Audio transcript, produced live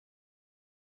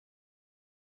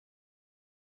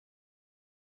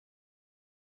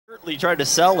Certainly tried to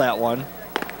sell that one.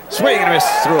 Swing and a miss,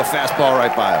 threw a fastball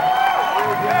right by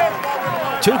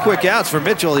him. 2 quick outs for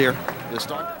Mitchell here. This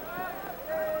time.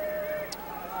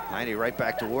 90 right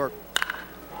back to work.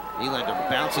 Elander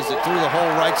bounces it through the whole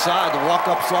right side. The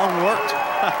walk-up song worked.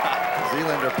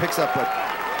 Elander picks up a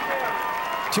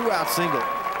 2-out single.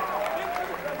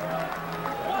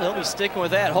 He'll be sticking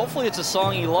with that. Hopefully it's a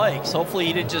song he likes. Hopefully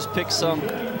he didn't just pick some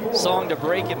song to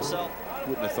break himself.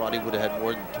 Wouldn't have thought he would have had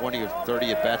more than 20 or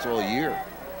 30 at-bats all year.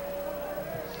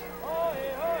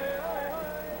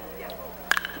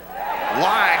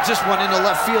 Line just went into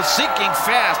left field, sinking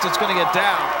fast. It's going to get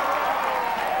down.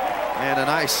 And a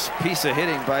nice piece of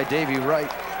hitting by Davey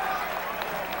Wright.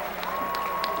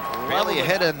 Barely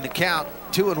ahead in the count,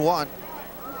 2-1.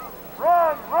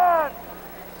 Run!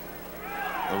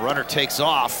 The runner takes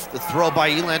off. The throw by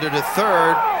Elander to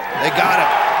third. They got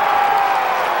him.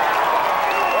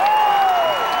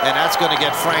 And that's going to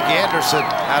get Frank Anderson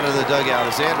out of the dugout.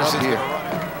 Is Anderson here?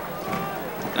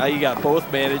 Now you got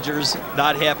both managers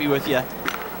not happy with you.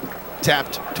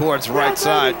 Tapped towards right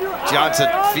side. Johnson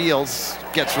fields,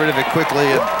 gets rid of it quickly,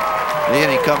 and the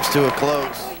inning comes to a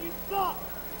close.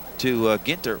 To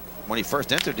Ginter when he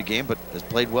first entered the game, but has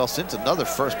played well since. Another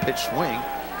first pitch swing.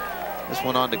 This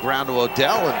one on the ground to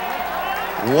Odell,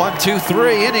 and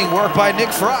 1-2-3 inning work by Nick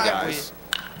Fry. Guys.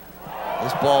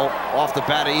 This ball off the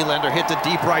bat of Elander hit the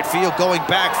deep right field, going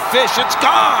back, Fish, it's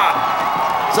gone!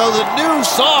 So the new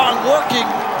song working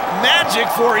magic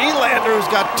for Elander, who's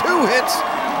got 2 hits,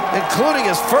 including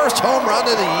his first home run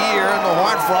of the year, and the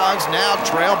Horned Frogs now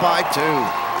trail by 2.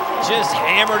 Just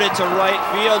hammered it to right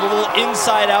field, a little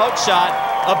inside-out shot,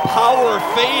 a power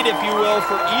fade, if you will,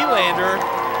 for Elander.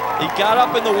 He got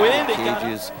up in the wind.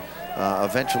 Cages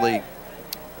eventually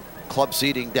club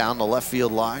seating down the left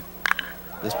field line.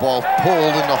 This ball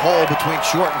pulled in the hole between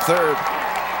short and third.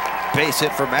 Base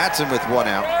hit for Madsen with 1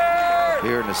 out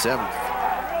here in the 7th.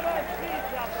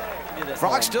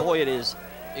 Frogs still. Boy, it is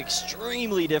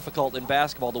extremely difficult in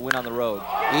basketball to win on the road.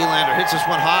 Elander hits this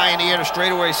one high in the air to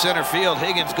straightaway center field.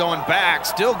 Higgins going back,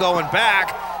 still going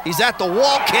back. He's at the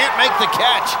wall, can't make the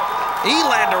catch.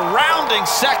 Elander rounding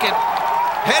second,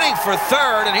 heading for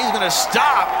third, and he's going to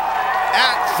stop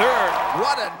at third.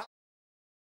 What a...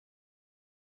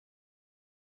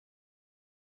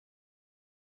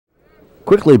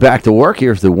 Quickly back to work.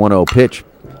 Here's the 1-0 pitch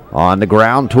on the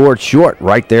ground towards short.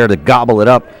 Right there to gobble it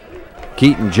up.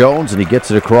 Keaton Jones, and he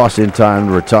gets it across in time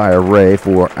to retire Ray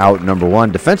for out number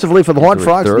 1. Defensively for the Horned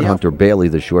Frogs, third, Hunter Bailey,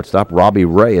 the shortstop. Robbie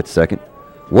Ray at second.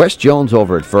 Wes Jones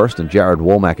over at first, and Jared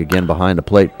Womack again behind the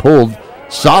plate. Pulled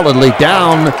solidly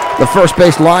down the first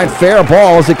base line. Fair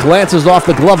ball as it glances off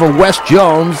the glove of Wes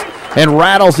Jones and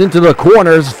rattles into the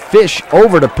corners. Fish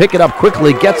over to pick it up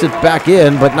quickly, gets it back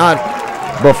in, but not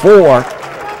before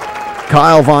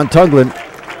Kyle Von Tunglen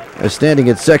is standing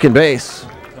at second base.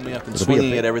 Coming up and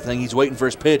swinging at everything. He's waiting for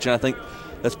his pitch, and I think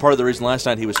that's part of the reason last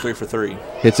night he was 3 for 3.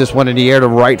 Hits this one in the air to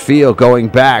right field, going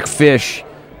back. Fish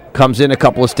comes in a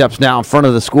couple of steps now in front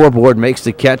of the scoreboard, makes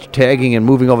the catch, tagging and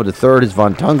moving over to third is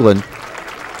Von Tunglen.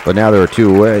 But now there are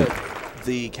 2 away.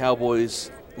 The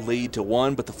Cowboys lead to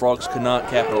 1, but the Frogs could not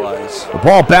capitalize. The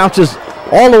ball bounces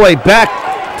all the way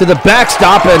back to the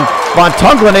backstop, and Von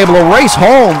Tunglen able to race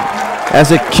home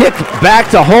as it kicked back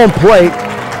to home plate.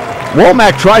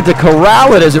 Womack tried to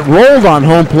corral it as it rolled on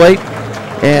home plate,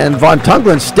 and Von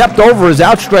Tunglen stepped over his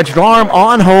outstretched arm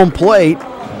on home plate.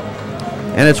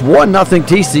 And it's 1-0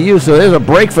 TCU, so there's a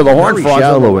break for the Horned Frogs.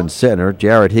 Shallow in center.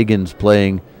 Jared Higgins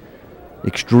playing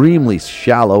extremely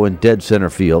shallow in dead center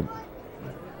field.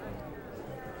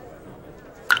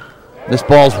 This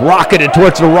ball's rocketed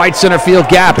towards the right center field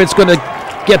gap. It's going to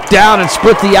get down and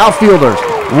split the outfielders.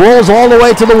 Rolls all the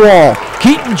way to the wall.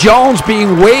 Keaton Jones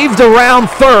being waved around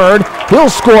third. He'll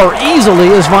score easily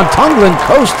as Von Tunglen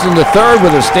coasts into third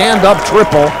with a stand-up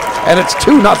triple, and it's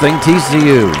 2-0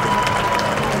 TCU.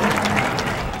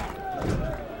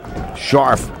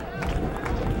 Scharf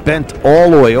bent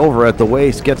all the way over at the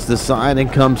waist, gets the sign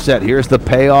and comes set. Here's the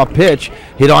payoff pitch.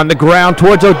 Hit on the ground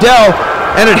towards Odell,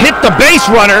 and it hit the base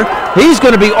runner. He's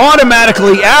going to be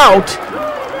automatically out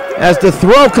as the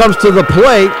throw comes to the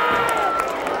plate.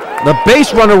 The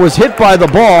base runner was hit by the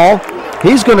ball.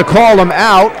 He's going to call him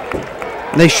out.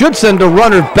 They should send a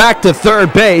runner back to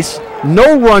third base.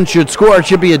 No run should score. It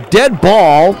should be a dead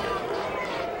ball.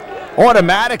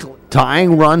 Automatically.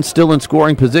 Tying run, still in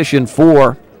scoring position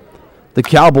for the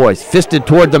Cowboys. Fisted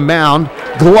toward the mound.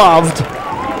 Gloved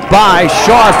by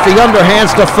Scharf. The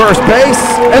underhands to first base.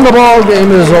 And the ball game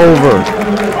is over.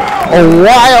 A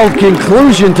wild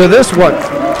conclusion to this one.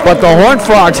 But the Horned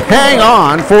Frogs hang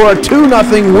on for a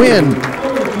 2-0 win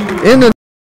in the